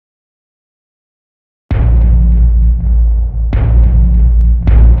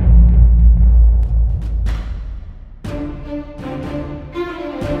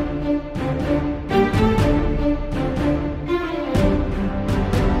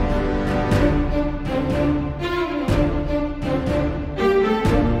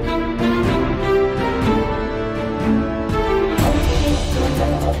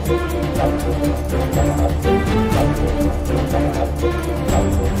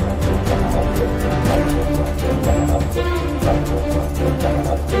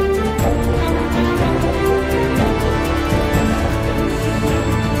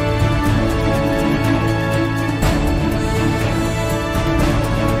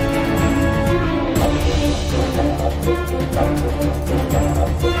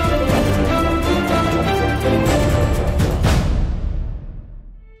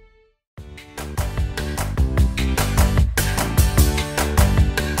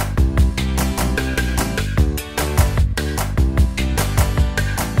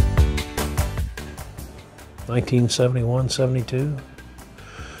1971, 72.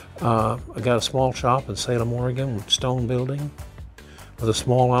 I got a small shop in Salem, Oregon, with stone building, with a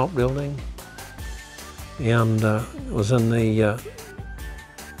small outbuilding, and was in the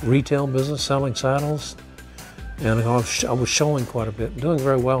retail business, selling saddles, and I was showing quite a bit, doing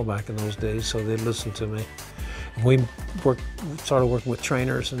very well back in those days, so they'd listen to me. And we started working with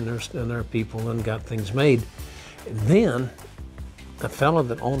trainers and their people and got things made. And then a fellow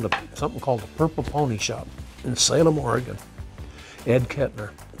that owned something called the Purple Pony Shop in Salem, Oregon, Ed Kettner,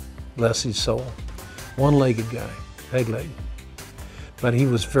 bless his soul, one-legged guy, peg-leg, but he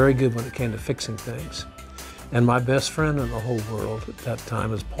was very good when it came to fixing things. And my best friend in the whole world at that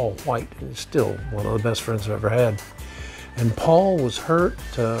time is Paul White, and he's still one of the best friends I've ever had. And Paul was hurt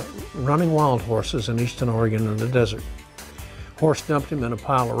running wild horses in eastern Oregon in the desert. Horse dumped him in a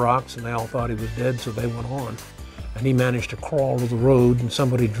pile of rocks, and they all thought he was dead, so they went on. And he managed to crawl to the road, and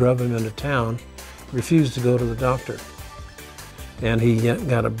somebody drove him into town, refused to go to the doctor. And he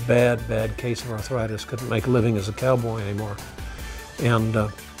got a bad, bad case of arthritis, couldn't make a living as a cowboy anymore. And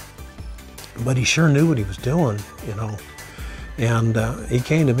but he sure knew what he was doing, you know. And he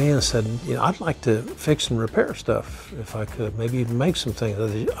came to me and said, you know, I'd like to fix and repair stuff if I could, maybe even make some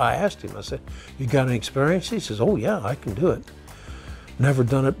things. I asked him, I said, you got any experience? He says, oh yeah, I can do it. Never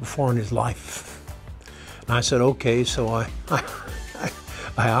done it before in his life. And I said, okay, so I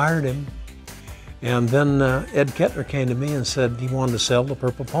hired him. And then Ed Kettner came to me and said he wanted to sell the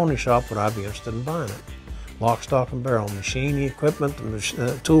Purple Pony Shop, would I be interested in buying it? Lock, stock, and barrel, machine, equipment,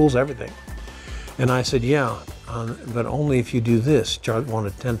 tools, everything. And I said, yeah, but only if you do this. Charlie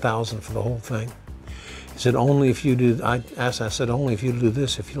wanted $10,000 for the whole thing. He said, only if you do, I said, only if you do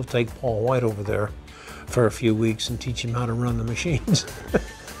this, if you'll take Paul White over there for a few weeks and teach him how to run the machines,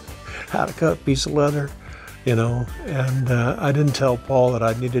 how to cut a piece of leather, you know. And I didn't tell Paul that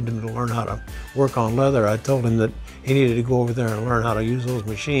I needed him to learn how to work on leather. I told him that he needed to go over there and learn how to use those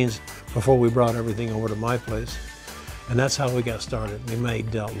machines before we brought everything over to my place. And that's how we got started. We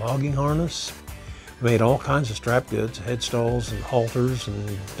made logging harness, made all kinds of strap goods, headstalls and halters and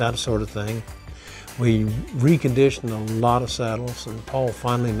that sort of thing. We reconditioned a lot of saddles, and Paul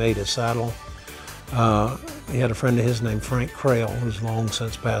finally made a saddle. He had a friend of his named Frank Crail, who's long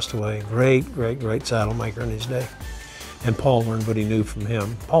since passed away. Great, great, great saddle maker in his day. And Paul learned what he knew from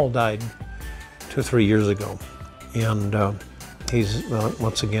him. Paul died 2 or 3 years ago. And he's, well,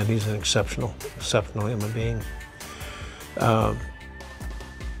 once again, he's an exceptional human being.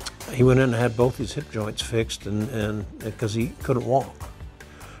 He went in and had both his hip joints fixed, and because he couldn't walk.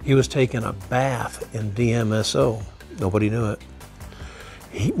 He was taking a bath in DMSO. Nobody knew it.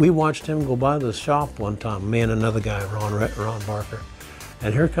 We watched him go by the shop one time, me and another guy, Ron Barker.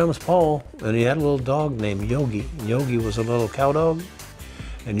 And here comes Paul, and he had a little dog named Yogi. And Yogi was a little cow dog,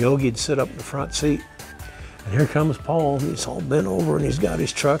 and Yogi'd sit up in the front seat. And here comes Paul, and he's all bent over, and he's got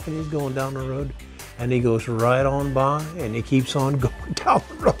his truck, and he's going down the road. And he goes right on by, and he keeps on going down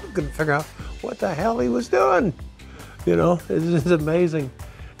the road. Couldn't figure out what the hell he was doing. You know, it's amazing.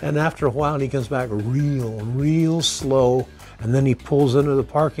 And after a while, he comes back real slow, and then he pulls into the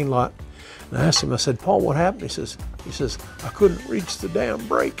parking lot. And I asked him, I said, Paul, what happened? He says, I couldn't reach the damn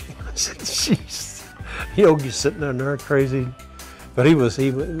brake. I said, jeez. Yogi's sitting there crazy. But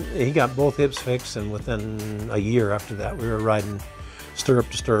he got both hips fixed, and within a year after that, we were riding stirrup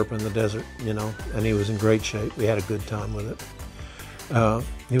to stirrup in the desert, you know, and he was in great shape. We had a good time with it.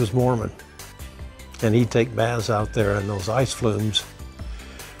 He was Mormon, and he'd take baths out there in those ice flumes.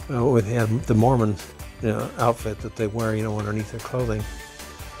 He had the Mormon, you know, outfit that they wear, you know, underneath their clothing.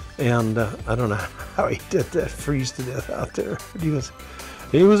 And I don't know how he did that, freeze to death out there. But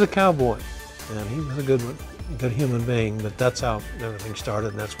he was a cowboy, and he was a good human being. But that's how everything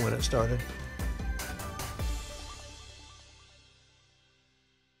started, and that's when it started.